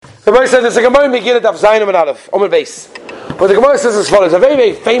The Gemara says, it's a Gemara Megillah Daf Zayin and Aleph, Omer Beis. But the Gemara says as follows, a very,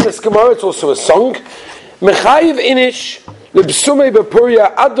 very famous Gemara, it's also a song. Mechayiv inish, lebsumei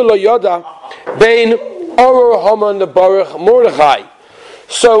bepuria adula yoda, bein oror haman lebaruch Mordechai.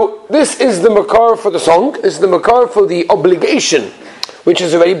 So, this is the makar for the song, this is the makar for the obligation, which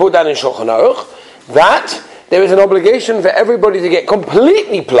is already put down in Shulchan Aruch, that there is an obligation for everybody to get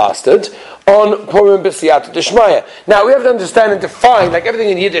completely plastered on Purim B'Siyata D'Shmaya. Now, we have to understand and define, like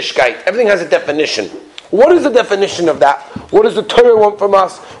everything in Yiddishkeit, everything has a definition. What is the definition of that? What does the Torah want from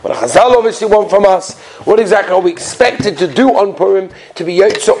us? What does Chazal obviously want from us? What exactly are we expected to do on Purim to be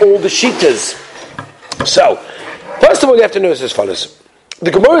Yotze all the Shitas? So, first of all, you have to notice as follows.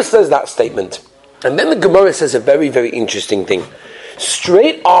 The Gemara says that statement, and then the Gemara says a very, very interesting thing.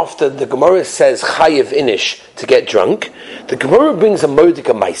 Straight after the Gemara says Chayiv Inish to get drunk, the Gemara brings a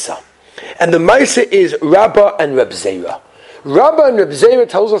Mordika Maisa. And the Maisa is Rabbah and Reb Zera. Rabbah and Reb Zera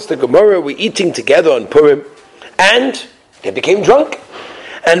tells us the Gemara were eating together on Purim, and they became drunk.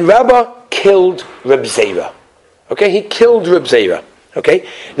 And Rabbah killed Reb Zera. Okay, he killed Reb Zera. Okay,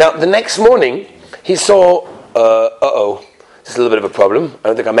 now the next morning he saw, there's a little bit of a problem. I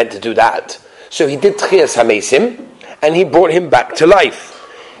don't think I meant to do that. So he did Tchias HaMeisim, and he brought him back to life.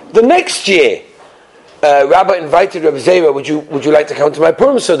 The next year, Rabbah invited Reb Zera, would you like to come to my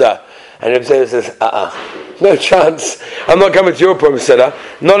Purim Seudah? And Reb Zera says, no chance. I'm not coming to your Purim Seudah.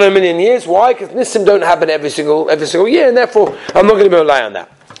 Not in a million years. Why? Because Nissim don't happen every single year, and therefore I'm not going to be rely on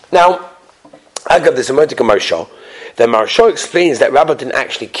that. Now, I got this Amotika Marsha. The Marsha explains that Rabbah didn't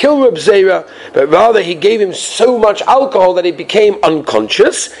actually kill Reb Zera, but rather he gave him so much alcohol that he became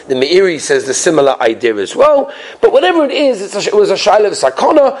unconscious. The Meiri says the similar idea as well. But whatever it is, it was a Shaila of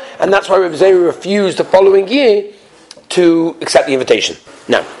Sakana, and that's why Reb Zera refused the following year to accept the invitation.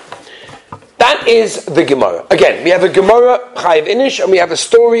 Now, that is the Gemara. Again, we have a Gemara, Chayiv Inish, and we have a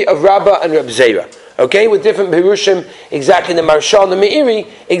story of Rabbah and Reb Zera. Okay, with different Pirushim, exactly the Marsha and the Meiri,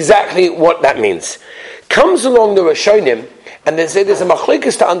 exactly what that means. Comes along the Rishonim, and they say there's a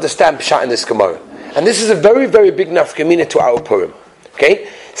machlokes to understand Pshat in this Gemara. And this is a very, very big nafkamina to our Purim. Okay?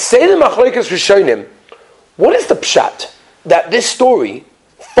 Say the machlokes Rishonim, what is the Pshat that this story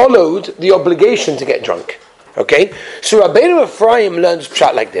followed the obligation to get drunk? Okay? So Rabbeinu Ephraim learns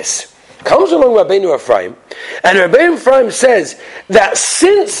Pshat like this. Comes along Rabbeinu Ephraim, and Rabbeinu Ephraim says that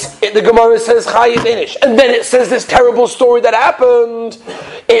since the Gemara says Chayiv Inish, and then it says this terrible story that happened,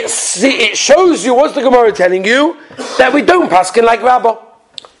 it shows you, what's the Gemara telling you? That we don't paskin like Rabbah.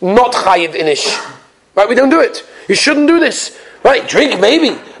 Not Chayiv Inish. Right, we don't do it. You shouldn't do this. Right, drink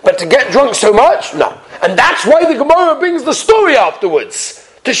maybe, but to get drunk so much? No. And that's why the Gemara brings the story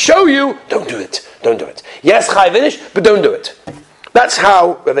afterwards, to show you, don't do it. Don't do it. Yes, Chayiv Inish, but don't do it. That's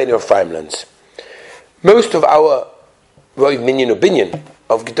how Rabbeinu Ephraim learns. Most of our Rav Minyan opinion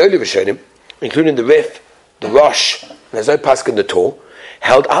of Gedolei Rishonim, including the Rif, the Rosh, and there's no Paskin the Torah,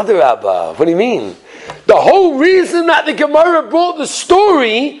 held other Rabbah. What do you mean? The whole reason that the Gemara brought the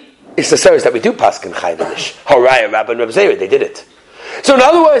story is to say that we do Paskin Chayiv Inish. Horaya, Rabbah, and Reb Zera, they did it. So in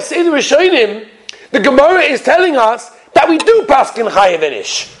other words, say the Rishonim, the Gemara is telling us that we do Paskin Chayiv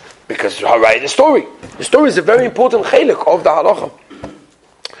Inish. Because Horaya, the story. The story is a very important chiluk of the halacha.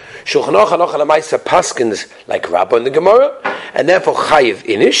 Shulchan Aruch Halacha L'Maisa paskins like Rabbah in the Gemara, and therefore Chayiv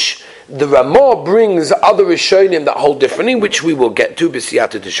Inish. The Ramah brings other Rishonim that hold differently, which we will get to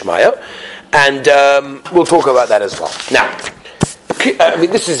B'Siyata D'Shmaya, and we'll talk about that as well. Now,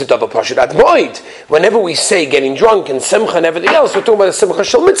 this is a double Pashat Ad Moed. Whenever we say getting drunk and Simcha and everything else, we're talking about the Simcha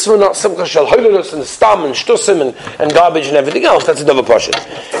Shel Mitzvah, not Simcha Shel Hololus and Stam and Shtusim and garbage and everything else. That's a double Pashat.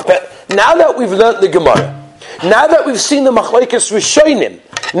 But now that we've learnt the Gemara, now that we've seen the Machlokes Rishonim,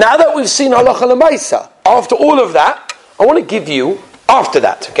 now that we've seen Halacha L'Maisa, after all of that, I want to give you, after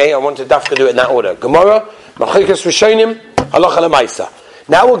that, okay, I want to dafka do it in that order. Gemara, Machlokes Rishonim, Halacha L'Maisa.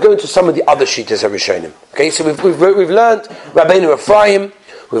 Now we'll go into some of the other Shitas of Rishonim. Okay, so we've learned Rabbeinu Ephraim,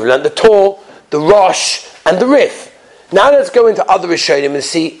 we've learned the Torah, the Rosh, and the Rif. Now let's go into other Rishonim and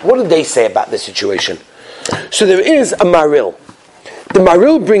see what do they say about this situation. So there is a Maril. The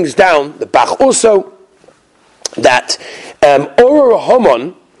Maril brings down, the Bach also, that Oror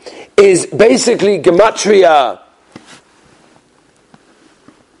Homon is basically Gematria.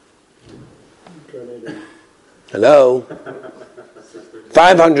 Hello?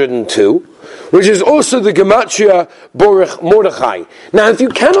 502, which is also the Gematria Baruch Mordechai. Now, if you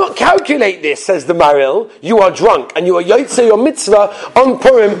cannot calculate this, says the Maril, you are drunk, and you are Yotzei your mitzvah on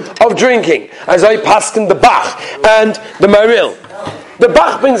Purim of drinking, as I paskin the Bach and the Maril. The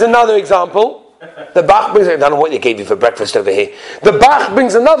Bach brings another example. The Bach brings, I don't know what they gave you for breakfast over here. The Bach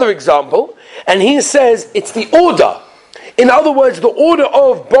brings another example, and he says it's the order. In other words, the order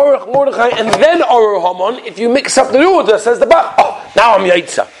of Baruch, Mordechai, and then Oror Haman, if you mix up the order, says the Bach, now I'm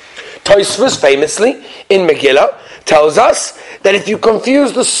Yaitza. Tosfos famously, in Megillah, tells us that if you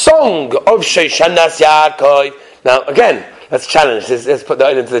confuse the song of Shoshanas Yaakov, now again, let's challenge this. Let's put the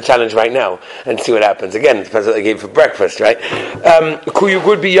item to the challenge right now and see what happens. Again, it depends what they gave for breakfast, right? Kuyu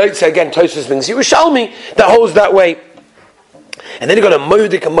would be Yaitza, again, Tosfos brings Yerushalmi that holds that way. And then you got a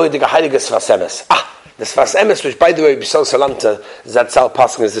Moedik, a Heilige Sfas Emes. The Sfas Emes, which by the way, B'Sol Salanta, Zatzal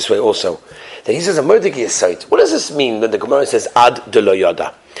passing is this way also. That he says a Moedik Yesait. What does this mean when the Gemara says Ad de lo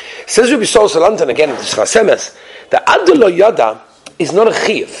Yada? Says B'Sol Salanta, and again, the Sfas Emes, that Ad de lo Yada is not a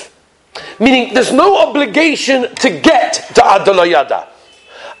Chiyuv. Meaning, there's no obligation to get to Ad de lo Yada.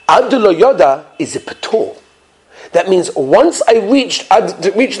 Ad de lo Yada is a Patur. That means once I reach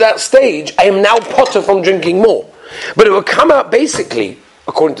that stage, I am now potter from drinking more. But it will come out basically,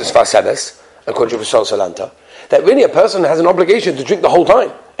 according to Sfas Emes, according to B'Sol Salanta, that really a person has an obligation to drink the whole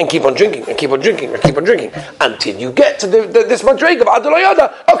time and keep on drinking and keep on drinking and keep on drinking until you get to this madrega of Ad de lo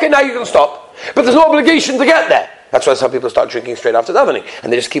Yada. Okay, now you can stop. But there's no obligation to get there. That's why some people start drinking straight after davening,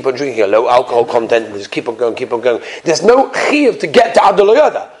 and they just keep on drinking a low alcohol content, and they just keep on going. There's no chiyuv to get to Ad de lo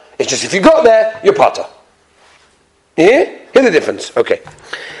Yada. It's just if you got there, you're potter. Hear the difference? Okay.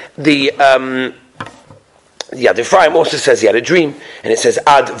 The Ephraim also says he had a dream, and it says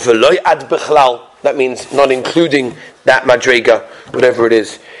ad v'loy ad b'chlal. That means not including that madrega, whatever it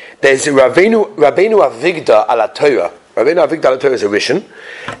is. There's Rabbeinu Avigdor ala Torah. Rabbeinu Avigdor ala Torah is a Rishon,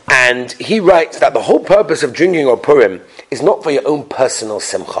 and he writes that the whole purpose of drinking or Purim is not for your own personal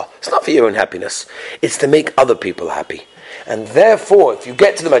simcha. It's not for your own happiness. It's to make other people happy. And therefore, if you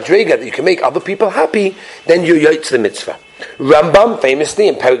get to the madrega that you can make other people happy, then you're yoyt to the mitzvah. Rambam, famously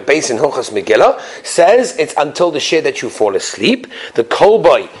in Perek Beis in Hilchos Megillah, says it's until the share that you fall asleep. The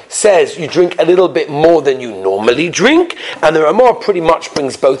Kolboy says you drink a little bit more than you normally drink, and the Ramah pretty much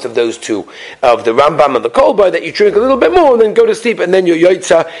brings both of those two, of the Rambam and the Kolboy, that you drink a little bit more and then go to sleep, and then you're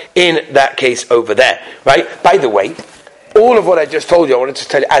yoytza in that case over there. Right? By the way, all of what I just told you, I wanted to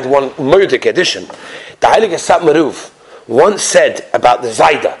tell you, add one Murdik addition. The Heilige Satmaruv once said about the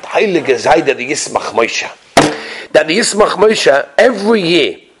Zayda, the Heilige Zayda, the Yismach Moshe, that the Yismach Moshe every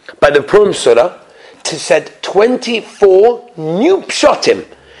year by the Purim Surah said 24 new pshatim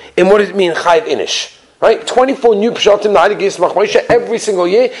in what does it mean Chayiv Inish, right? 24 new pshatim the Heilige Yismach Moshe every single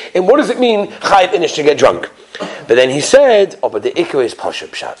year. And what does it mean Chayiv Inish to get drunk? But then he said, but the Ikar is Pasha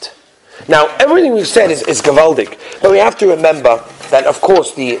Pshat. Now, everything we've said is gavaldik, but we have to remember that, of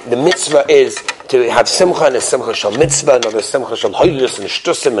course, the mitzvah is to have simcha, and a simcha shal mitzvah, not a simcha shal hoylus and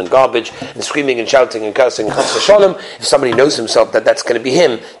shtusim and garbage and screaming and shouting and cursing and chas v'shalom. If somebody knows himself that that's going to be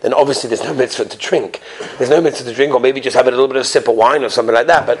him, then obviously there's no mitzvah to drink. There's no mitzvah to drink, or maybe just have a little bit of a sip of wine or something like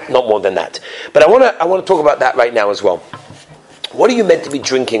that, but not more than that. But I want to talk about that right now as well. What are you meant to be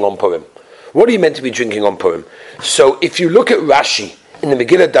drinking on Purim? What are you meant to be drinking on Purim? So if you look at Rashi, in the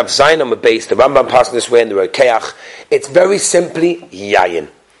Megillah Daf Zayin on the base, the Rambam passing this way in the Rokeach, it's very simply Yayin.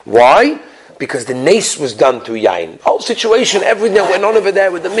 Why? Because the Nes was done through Yayin. The whole situation, everything that went on over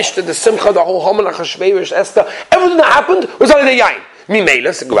there with the Mishnah, the Simcha, the whole Haman, Achashverosh, Esther, everything that happened was only the Yayin.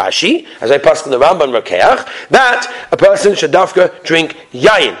 Mimelas, Rashi, as I passed in the Rambam Rokeach, that a person should dafka drink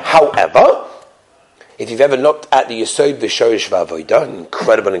Yayin. However, if you've ever looked at the Yesod V'Shorish V'Avodah,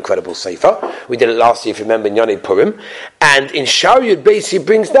 an incredible sefer, we did it last year if you remember in Yonei Purim, and in Shariut Beis he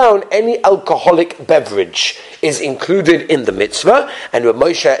brings down any alcoholic beverage is included in the mitzvah, and Rav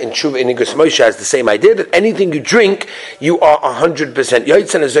Moshe in Tshuva in Igus Moshe has the same idea, that anything you drink, you are 100%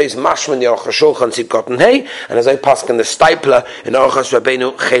 Yoitz, and as I is Mashman the Aruch HaShulchan Sib Cotton Hay, and as I pass in the Stipler in Aruchas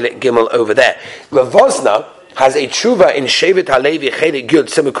Rabbeinu Chelik Gimel over there. Rav Vosna has a tshuva in Shevet HaLevi Chelik Yud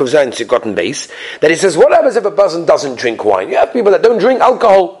Simukov Zayin Tzikotten Base that he says, what happens if a person doesn't drink wine? You have people that don't drink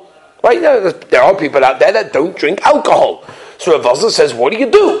alcohol, right? There are people out there that don't drink alcohol. So Rav Vosna says, what do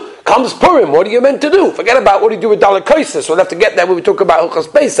you do? Comes Purim, what are you meant to do? Forget about what do you do with Dalakaisis. We'll have to get there when we talk about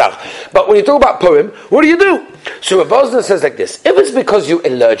Hilchos Pesach. But when you talk about Purim, what do you do? So Rav Vosna says like this: if it's because you're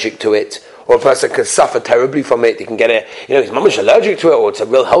allergic to it, or a person can suffer terribly from it, he can get his mom is allergic to it, or it's a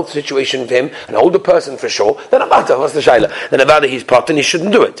real health situation for him, an older person for sure, then Avada, what's the Shaila? Then Avada, he's pot and he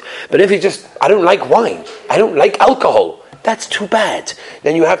shouldn't do it. But if he I don't like wine, I don't like alcohol, that's too bad.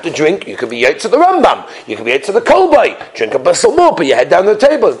 Then you have to drink, you could be Yaitz to the Rambam, you could be Yaitz to the Kolbay, drink a basal more, put your head down on the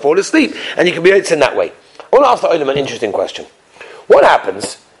table and fall asleep, and you can be Yaitz in that way. I want to ask the Olam an interesting question. What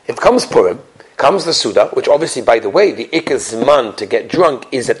happens if comes Purim, comes the Suda, which obviously, by the way, the Ikar Zman to get drunk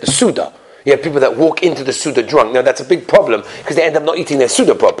is at the Suda. You have people that walk into the Suda drunk. Now that's a big problem because they end up not eating their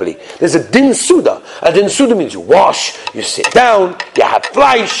Suda properly. There's a din Suda. A din Suda means you wash, you sit down, you have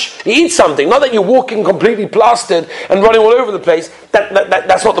flesh, you eat something. Not that you're walking completely plastered and running all over the place.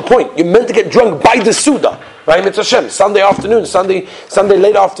 That's not the point. You're meant to get drunk by the Suda. Right? Mitzvah Hashem. Sunday afternoon, Sunday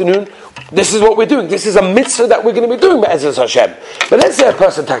late afternoon. This is what we're doing. This is a mitzvah that we're going to be doing by Ezra Hashem. But let's say a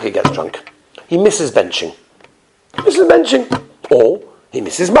person Taki gets drunk. He misses benching. Or he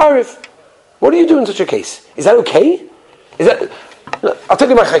misses Mariv. What do you do in such a case? Is that okay? I'll tell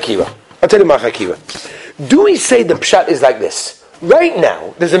you my chakira. Do we say the pshat is like this? Right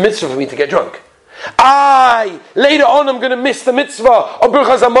now, there's a mitzvah for me to get drunk. Later on I'm going to miss the mitzvah of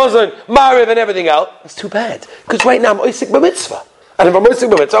Birchas Hamazon, Mariv and everything else. That's too bad. Because right now I'm oisik b'mitzvah. And if I'm oisik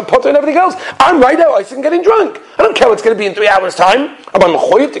b'mitzvah, I'm potter and everything else. I'm right now oisik and getting drunk. I don't care what's going to be in 3 hours' time. I'm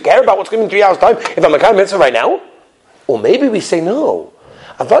mechoyev to care about what's going to be in 3 hours' time if I'm a mitzvah right now. Or maybe we say no.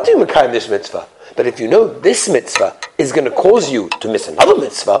 Avadu Mekayim this mitzvah. But if you know this mitzvah is going to cause you to miss another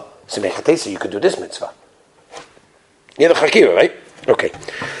mitzvah, so you could do this mitzvah. You have the chakira, right? Okay.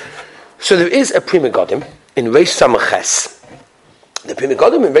 So there is a Pri Megadim in Reish Samaches. The Pri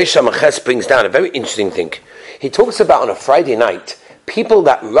Megadim in Reish Samaches brings down a very interesting thing. He talks about on a Friday night, people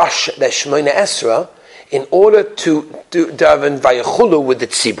that rush their Shemona Esra in order to do daven vayachulu with the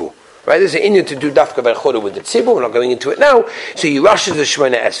tzibur. Right, there's an inyan to do dafka vayachulu with the tzibur. We're not going into it now. So you rush to the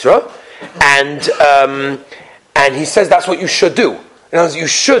Shemona Esra, and he says that's what you should do. In other words, you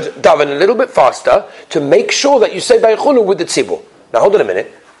should daven a little bit faster to make sure that you say vayachulu with the tzibur. Now hold on a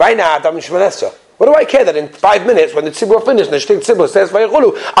minute. Right now, I'm in Shemona Esra. What do I care that in 5 minutes, when the tzibur finished, and the shtik tzibur says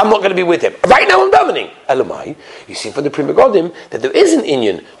vayachulu, I'm not going to be with him. Right now, I'm davening. Elamai, you see from the Pri Megadim that there is an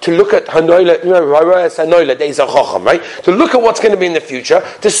inyan to look at hanoila, right? To look at what's going to be in the future,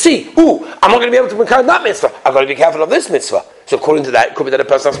 to see, I'm not going to be able to make that mitzvah. I've got to be careful of this mitzvah. So according to that, it could be that a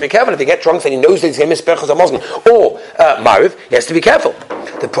person has to be careful. If he gets drunk, then he knows that he's going to miss Birchas Hamazon or Mariv, he has to be careful.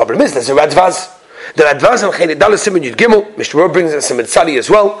 The problem is, there's a Radvaz. The Radvaz and Chelik Dalet Siman Yud Gimel, Mr. Rob brings us some Tzadi as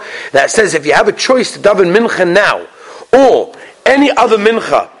well, that says if you have a choice to daven mincha now or any other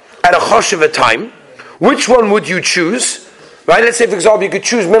mincha at a choshev time, which one would you choose? Right? Let's say, for example, you could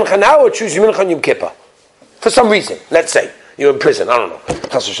choose mincha now or choose mincha on Yom Kippur. For some reason, let's say you're in prison. I don't know.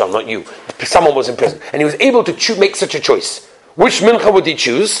 Chas v'shalom, not you. Someone was in prison, and he was able to make such a choice. Which mincha would he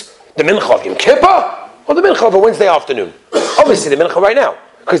choose? The mincha of Yom Kippur or the mincha of a Wednesday afternoon? Obviously, the mincha right now.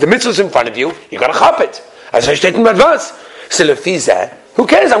 Because the mitzvah's in front of you, you got to chop it. As I stated in Radvaz. So who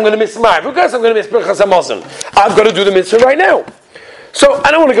cares? I'm going to miss Mariv. Who cares? I'm going to miss Birchas Hamazon. I've got to do the mitzvah right now. So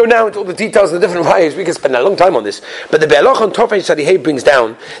I don't want to go now into all the details and the different ways. We can spend a long time on this. But the Be'alach on Tofei Sadihei brings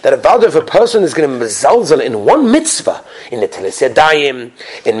down that if a person is going to mezalzel in one mitzvah, in the Teles Yadayim,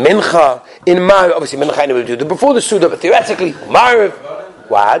 in Mincha, in Mariv, obviously Mincha I never do it before the Suda, but theoretically, Mariv,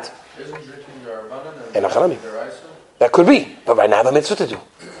 what? That could be, but right now I have a mitzvah to do.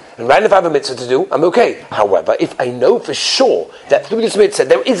 And right now if I have a mitzvah to do, I'm okay. However, if I know for sure that through this mitzvah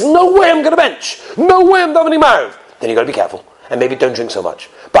there is no way I'm going to bench, no way I'm davening Mariv, then you've got to be careful. And maybe don't drink so much.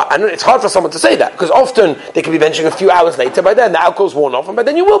 But I know it's hard for someone to say that, because often they can be benching a few hours later, by then the alcohol's worn off, and by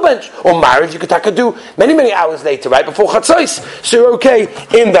then you will bench. Or Mariv, you could do many, many hours later, right, before Chatzos. So you're okay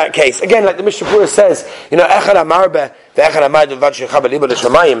in that case. Again, like the Mishnah Berurah says,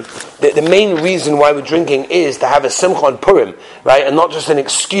 the main reason why we're drinking is to have a simcha on Purim, right, and not just an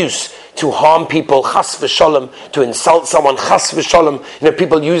excuse to harm people, chas v'sholem, to insult someone, chas v'sholem.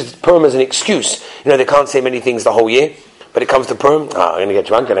 People use Purim as an excuse. They can't say many things the whole year. But it comes to Purim, I'm going to get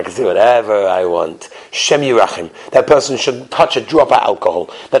drunk and I can say whatever I want. Shem Yirachim. That person shouldn't touch a drop of alcohol.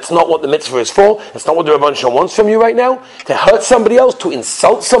 That's not what the mitzvah is for. That's not what the Rabban Shalom wants from you right now. To hurt somebody else, to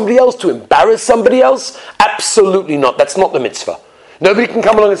insult somebody else, to embarrass somebody else. Absolutely not. That's not the mitzvah. Nobody can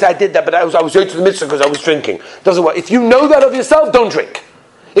come along and say, I did that, but I was going to the mitzvah because I was drinking. Doesn't work. If you know that of yourself, don't drink.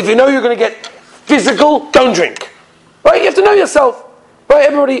 If you know you're going to get physical, don't drink. Right? You have to know yourself. Right?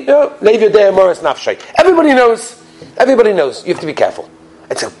 Everybody, leave your day Morris Nafshay. Everybody knows you have to be careful.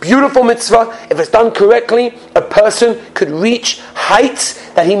 It's a beautiful mitzvah. If it's done correctly, a person could reach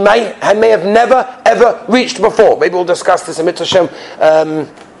heights that he may have never ever reached before. Maybe we'll discuss this in Mitzvah Hashem,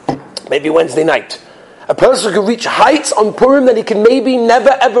 maybe Wednesday night. A person could reach heights on Purim that he can maybe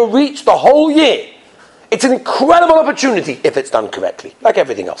never ever reach the whole year. It's an incredible opportunity if it's done correctly, like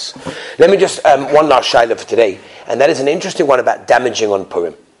everything else. Let me just, one last shaila for today, and that is an interesting one about damaging on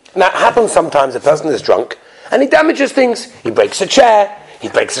Purim. Now, it happens sometimes, a person is drunk, and he damages things. He breaks a chair, he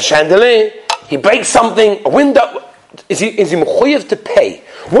breaks a chandelier, he breaks something, a window. Is he mechuyev to pay?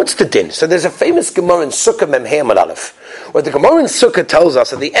 What's the din? So there's a famous Gemara in Sukkah Mem Hey Amud Aleph, where the Gemara in Sukkah tells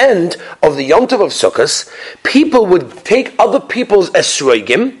us at the end of the Yom Tov of Sukkot, people would take other people's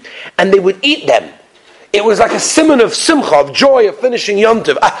esrogim and they would eat them. It was like a simon of simcha, of joy of finishing Yom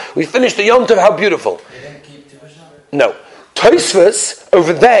Tov. We finished the Yom Tov, how beautiful. They didn't keep Tibusha? No. Tosfos,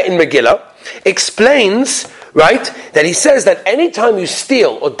 over there in Megillah, explains, right, that he says that anytime you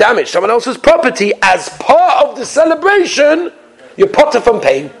steal or damage someone else's property as part of the celebration, you're potter from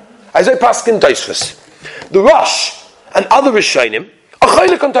paying. As I paskin Tosfos. The Rosh and other Rishonim are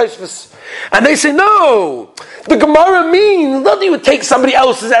chaylik on Tosfos. And they say, no, the Gemara means not that you would take somebody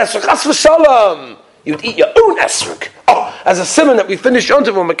else's esrog, chas v'shalom. You would eat your own esrog. As a simon that we finished Yom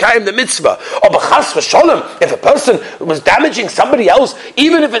Tov when Mekayim the mitzvah. B'chas v'shalom, if a person was damaging somebody else,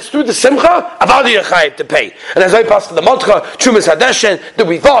 even if it's through the simcha, avadi yechayev to pay. And as I pass in the Modcha, Trumas Hadeshen, the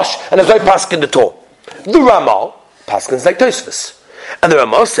Rivosh, and as I pass in the Torah. The Ramal paskins like Tosfos. And the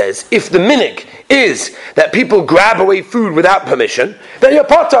Ramal says, if the minig is that people grab away food without permission, then you're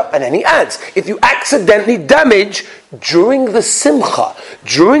potter. And then he adds, if you accidentally damage during the simcha,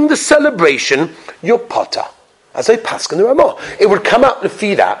 during the celebration, you're potter. As I paskin the Ramal. It would come out to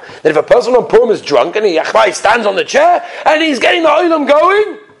feed out that if a person on Purim is drunk and he stands on the chair and he's getting the oilam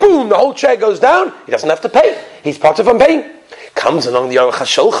going, boom, the whole chair goes down, he doesn't have to pay. He's potter from paying. Comes along the Aruch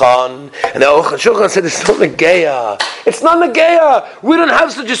HaShulchan, and the Aruch HaShulchan said, it's not Nageya. It's not Nageya. We don't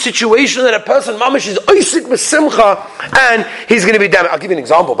have such a situation that a person, mamash, is oisik with simcha, and he's going to be damaged. I'll give you an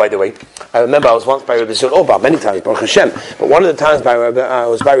example, by the way. I remember I was once by Rabbi Zul Orbach, many times, Baruch Hashem, but one of the times I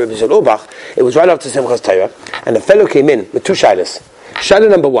was by Rabbi Zul Orbach, it was right after Simchas Torah, and a fellow came in with two shilas. Shilah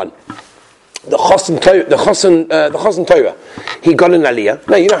number one. The Chosen Torah, he got an aliyah.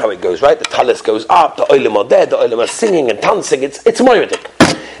 Now you know how it goes, right? The talis goes up, the oilim are there, the oilim are singing and dancing. It's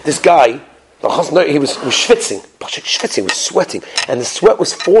moiridik. This guy, the Chosen Torah, he was schwitzing, he was sweating, and the sweat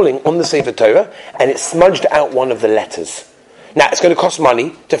was falling on the Sefer Torah, and it smudged out one of the letters. Now it's going to cost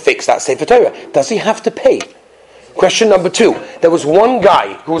money to fix that Sefer Torah. Does he have to pay? Question number two. There was one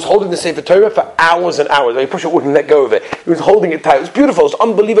guy who was holding the Sefer Torah for hours and hours. He pushed it, wouldn't let go of it. He was holding it tight. It was beautiful. It was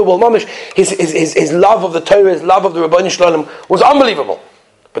unbelievable. Mamish, his love of the Torah, his love of the Rabbeinu Shalom was unbelievable.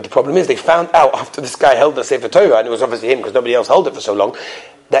 But the problem is, they found out after this guy held the Sefer Torah, and it was obviously him because nobody else held it for so long,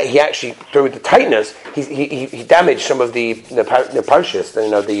 that he actually, through the tightness, he damaged some of the parshas,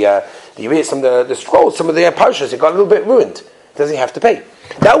 some of the scrolls, some of the parshas. It got a little bit ruined. Does he have to pay?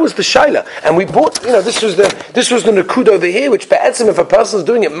 That was the shaila, and we brought. This was the nakud over here. Which be'etzim, if a person is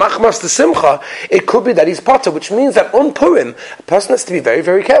doing it machmas to simcha, it could be that he's potter, which means that on Purim, a person has to be very,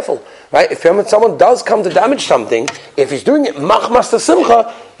 very careful, right? If someone does come to damage something, if he's doing it machmas to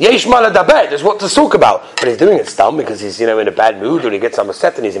simcha, yesh maladaber, there's what to talk about. But he's doing it stam because he's in a bad mood, or he gets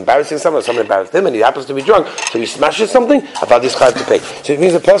upset and he's embarrassing someone embarrassed him, and he happens to be drunk, so he smashes something. About this chayav to pay. So it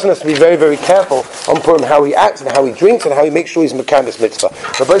means the person has to be very, very careful on Purim how he acts and how he drinks and how he makes sure he's mekayim this mitzvah.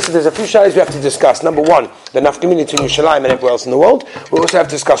 But basically, there's a few shaylas we have to discuss. Number one, the nafkamina to Yerushalayim and everywhere else in the world. We also have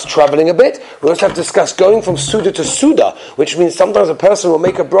to discuss traveling a bit. We also have to discuss going from Suda to Suda, which means sometimes a person will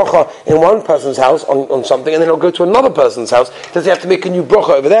make a bracha in one person's house on something, and then he'll go to another person's house. Does he have to make a new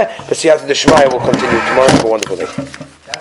bracha over there? But Siyata D'Shmaya will continue tomorrow. Have a wonderful day.